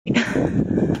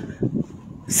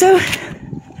So,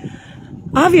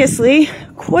 obviously,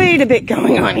 quite a bit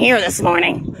going on here this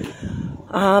morning.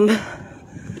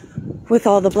 With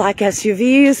all the black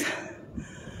SUVs.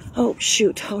 Oh,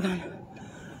 shoot, hold on.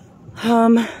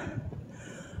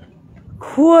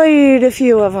 Quite a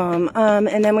few of them.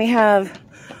 And then we have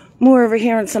more over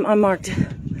here and some unmarked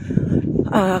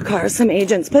cars, some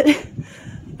agents. But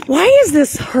why is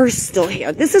this hearse still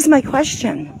here? This is my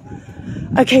question.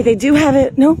 Okay, they do have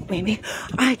it. No, maybe.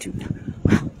 I do.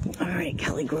 Well, all right,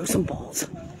 Kelly, grow some balls.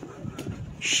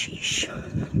 Sheesh.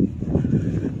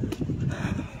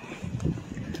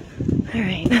 All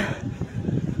right.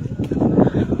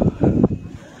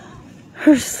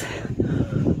 Hearse.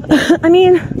 I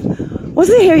mean,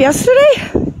 wasn't it here yesterday?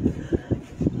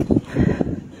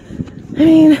 I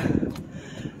mean,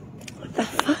 what the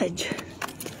fudge?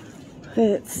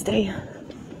 Did it stay?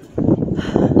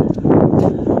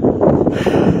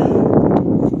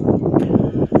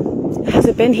 Has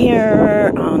it been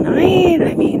here all night?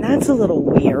 I mean, that's a little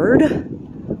weird.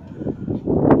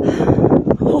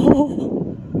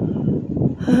 Oh.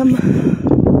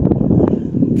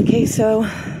 Okay, so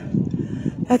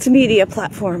that's a media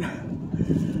platform.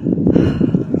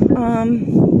 I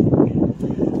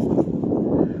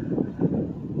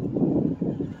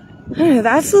don't know,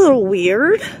 that's a little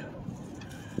weird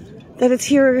that it's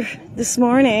here this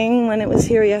morning when it was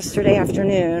here yesterday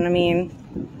afternoon. I mean,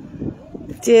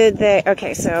 did they take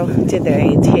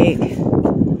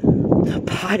the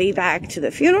body back to the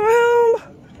funeral home?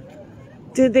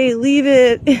 Did they leave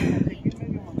it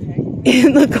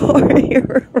in the car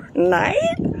here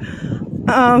overnight?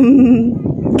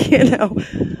 You know,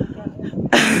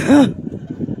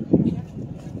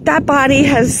 that body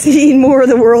has seen more of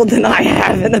the world than I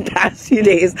have in the past few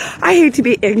days. I hate to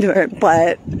be ignorant,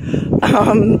 but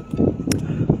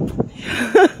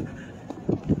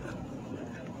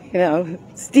you know,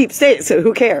 it's deep state, so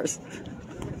who cares?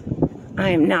 I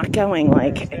am not going,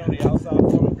 like,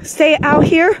 stay out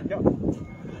here?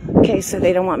 Okay, so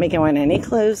they don't want me going any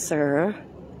closer.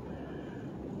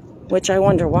 Which I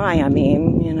wonder why. I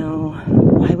mean, you know,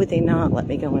 why would they not let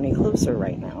me go any closer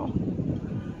right now?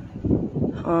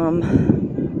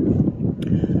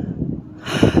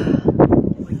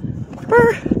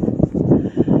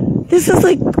 This is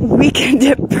like Weekend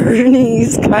at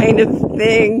Bernie's kind of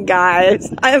thing,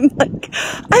 guys.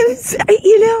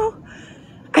 You know,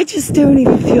 I just don't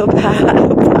even feel bad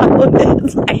about it.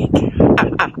 It's like,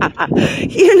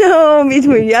 you know,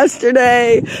 between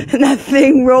yesterday and that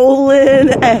thing rolling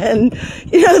and,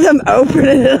 you know, them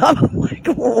opening it up, I'm like,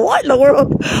 what in the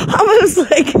world? Almost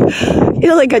like, you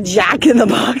know, like a Jack in the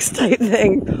Box type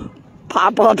thing.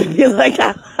 Pop up and be like,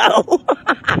 hello.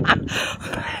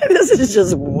 This is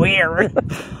just weird. I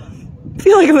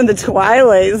feel like I'm in the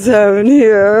Twilight Zone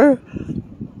here.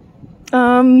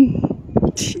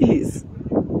 Jeez.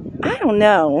 I don't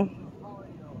know.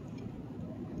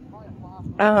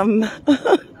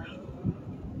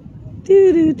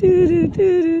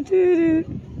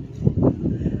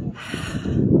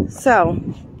 So,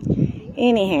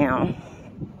 anyhow.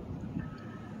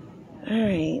 All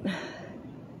right.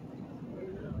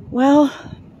 Well,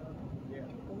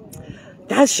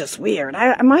 that's just weird.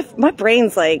 My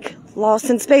brain's like lost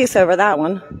in space over that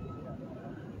one.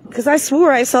 Because I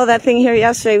swore I saw that thing here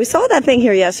yesterday. We saw that thing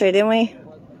here yesterday, didn't we?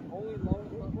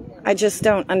 I just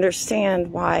don't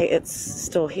understand why it's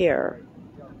still here.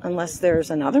 Unless there's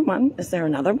another one. Is there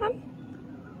another one?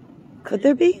 Could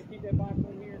there be?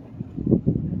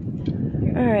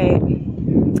 Alright.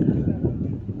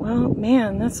 Well,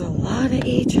 man, that's a lot of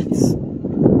agents.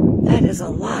 That is a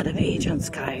lot of agents,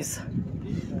 guys.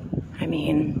 I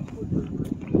mean,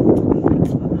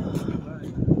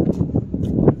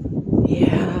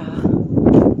 yeah.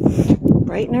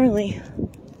 Bright and early.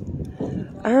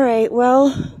 Alright,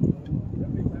 well,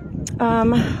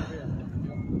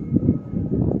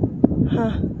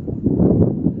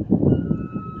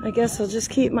 I guess I'll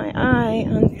just keep my eye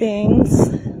on things.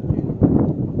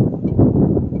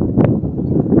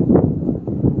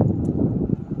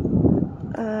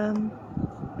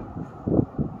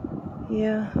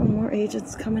 Yeah, more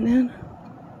agents coming in.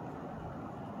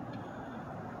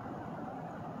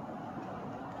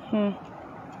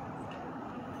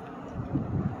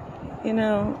 You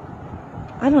know,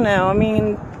 I don't know. I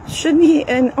mean, shouldn't he?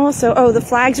 And also, oh, the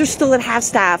flags are still at half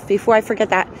staff, before I forget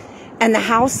that. And the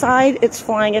House side, it's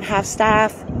flying at half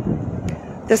staff.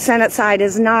 The Senate side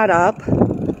is not up.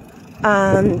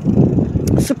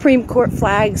 Supreme Court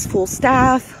flags, full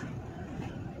staff.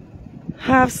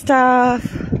 Half staff.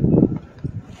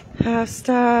 Half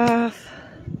staff.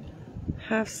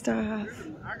 Half staff.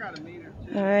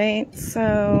 All right,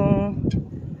 so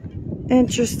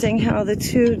Interesting how the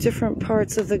two different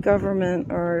parts of the government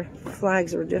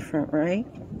flags are different, right?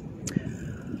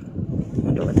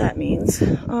 Wonder what that means.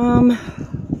 What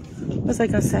was I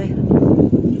gonna say?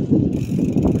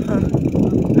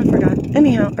 I forgot.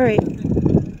 Anyhow, all right.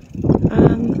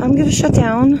 I'm gonna shut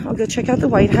down. I'll go check out the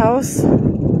White House.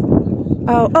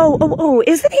 Oh,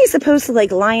 isn't he supposed to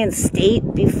like lie in state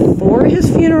before his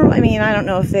funeral? I mean, I don't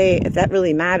know if that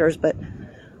really matters, but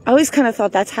I always kind of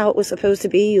thought that's how it was supposed to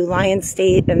be. You lie in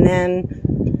state and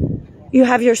then you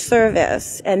have your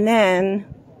service and then,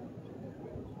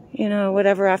 you know,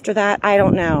 whatever after that, I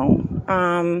don't know.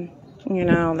 You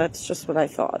know, that's just what I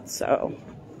thought. So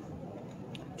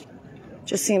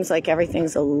just seems like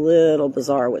everything's a little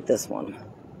bizarre with this one.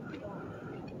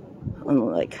 I'm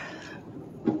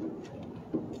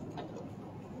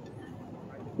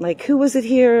like who was it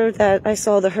here that I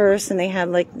saw the hearse and they had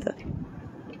like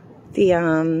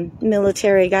the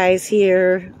military guys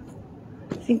here?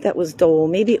 I think that was Dole.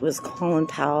 Maybe it was Colin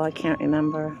Powell. I can't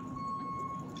remember.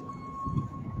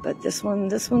 But this one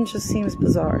just seems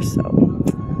bizarre. So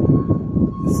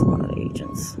it's a lot of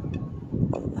agents.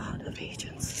 A lot of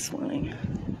agents this morning.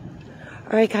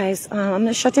 All right, guys. I'm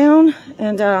gonna shut down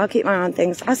and I'll keep my eye on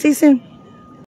things. I'll see you soon.